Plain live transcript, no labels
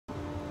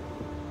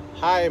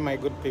Hi my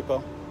good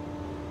people,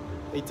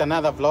 it's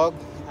another vlog.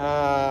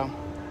 I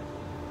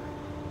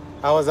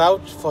was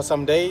out for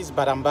some days,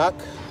 but I'm back.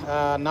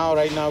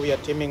 Right now we are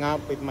teaming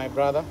up with my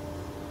brother.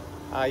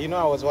 I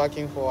was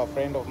working for a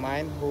friend of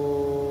mine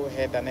who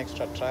had an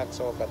extra truck,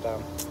 but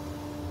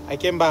I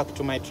came back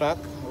to my truck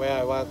where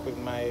I work with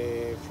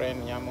my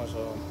friend Nyamo.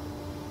 So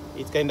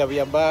it's kind of,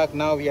 we are back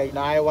now. We are in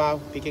Iowa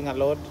picking a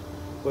load,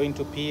 going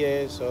to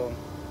PA. So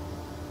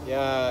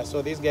yeah,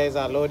 so these guys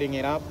are loading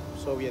it up,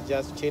 so we are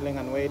just chilling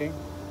and waiting.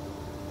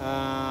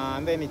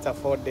 And then it's a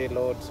 4-day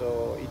load,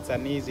 so it's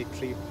an easy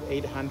trip,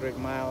 800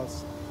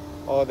 miles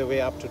all the way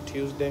up to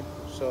Tuesday.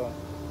 So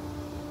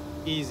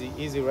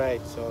easy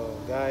ride. So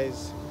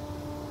guys,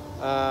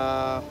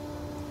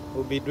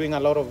 we'll be doing a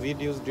lot of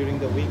videos during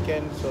the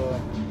weekend, so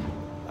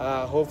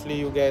hopefully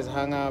you guys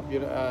hang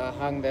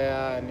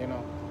there, and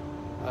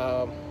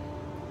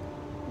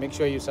make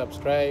sure you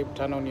subscribe,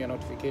 turn on your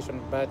notification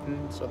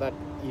button, so that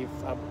if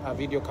a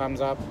video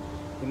comes up,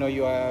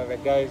 you are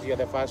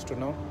the first to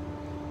know.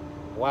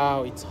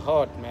 Wow, it's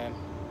hot, man.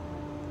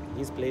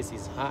 This place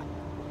is hot.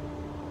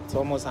 It's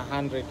almost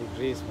 100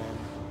 degrees,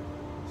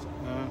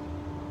 man.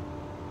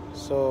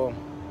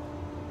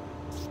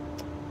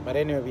 But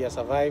anyway, we are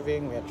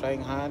surviving. We are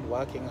trying hard,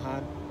 working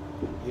hard.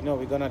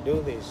 We're gonna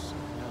do this.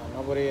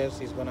 Nobody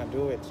else is gonna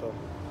do it. So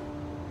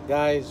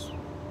guys,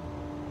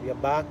 we are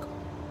back.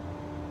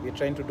 We're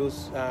trying to do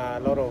a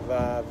lot of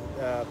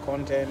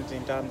content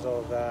in terms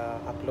of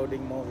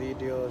uploading more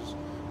videos,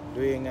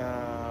 doing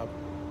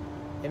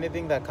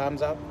anything that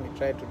comes up. We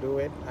try to do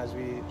it as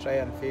we try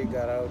and figure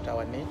out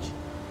our niche.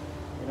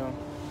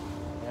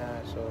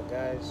 Yeah, so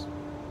guys,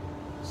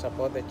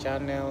 support the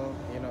channel,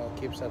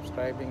 keep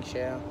subscribing,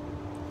 share,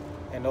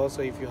 and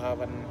also if you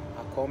have a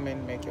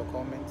comment, make your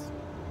comments.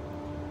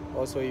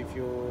 Also, if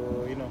you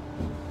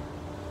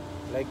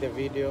like the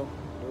video,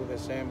 do the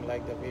same,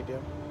 like the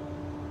video.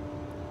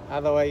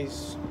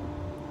 Otherwise,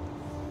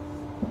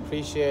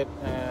 appreciate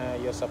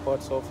your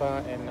support so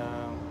far, and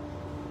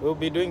we'll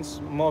be doing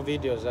more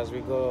videos as we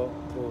go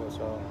through.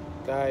 So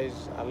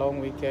guys, a long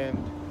weekend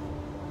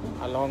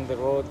along the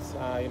roads.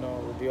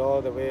 We'll be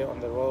all the way on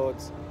the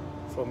roads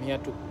from here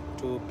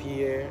to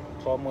PA,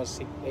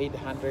 almost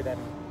 800 and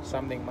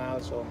something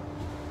miles, so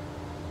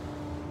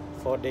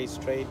 4 days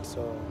straight,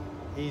 so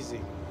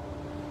easy.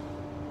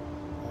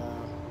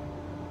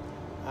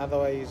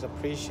 Otherwise,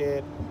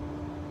 appreciate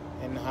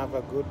and have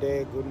a good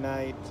day, good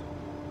night,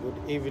 good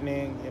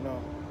evening.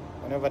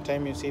 Whenever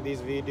time you see this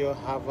video,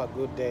 have a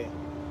good day.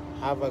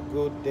 Have a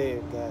good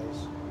day,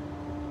 guys.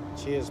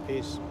 Cheers,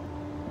 peace.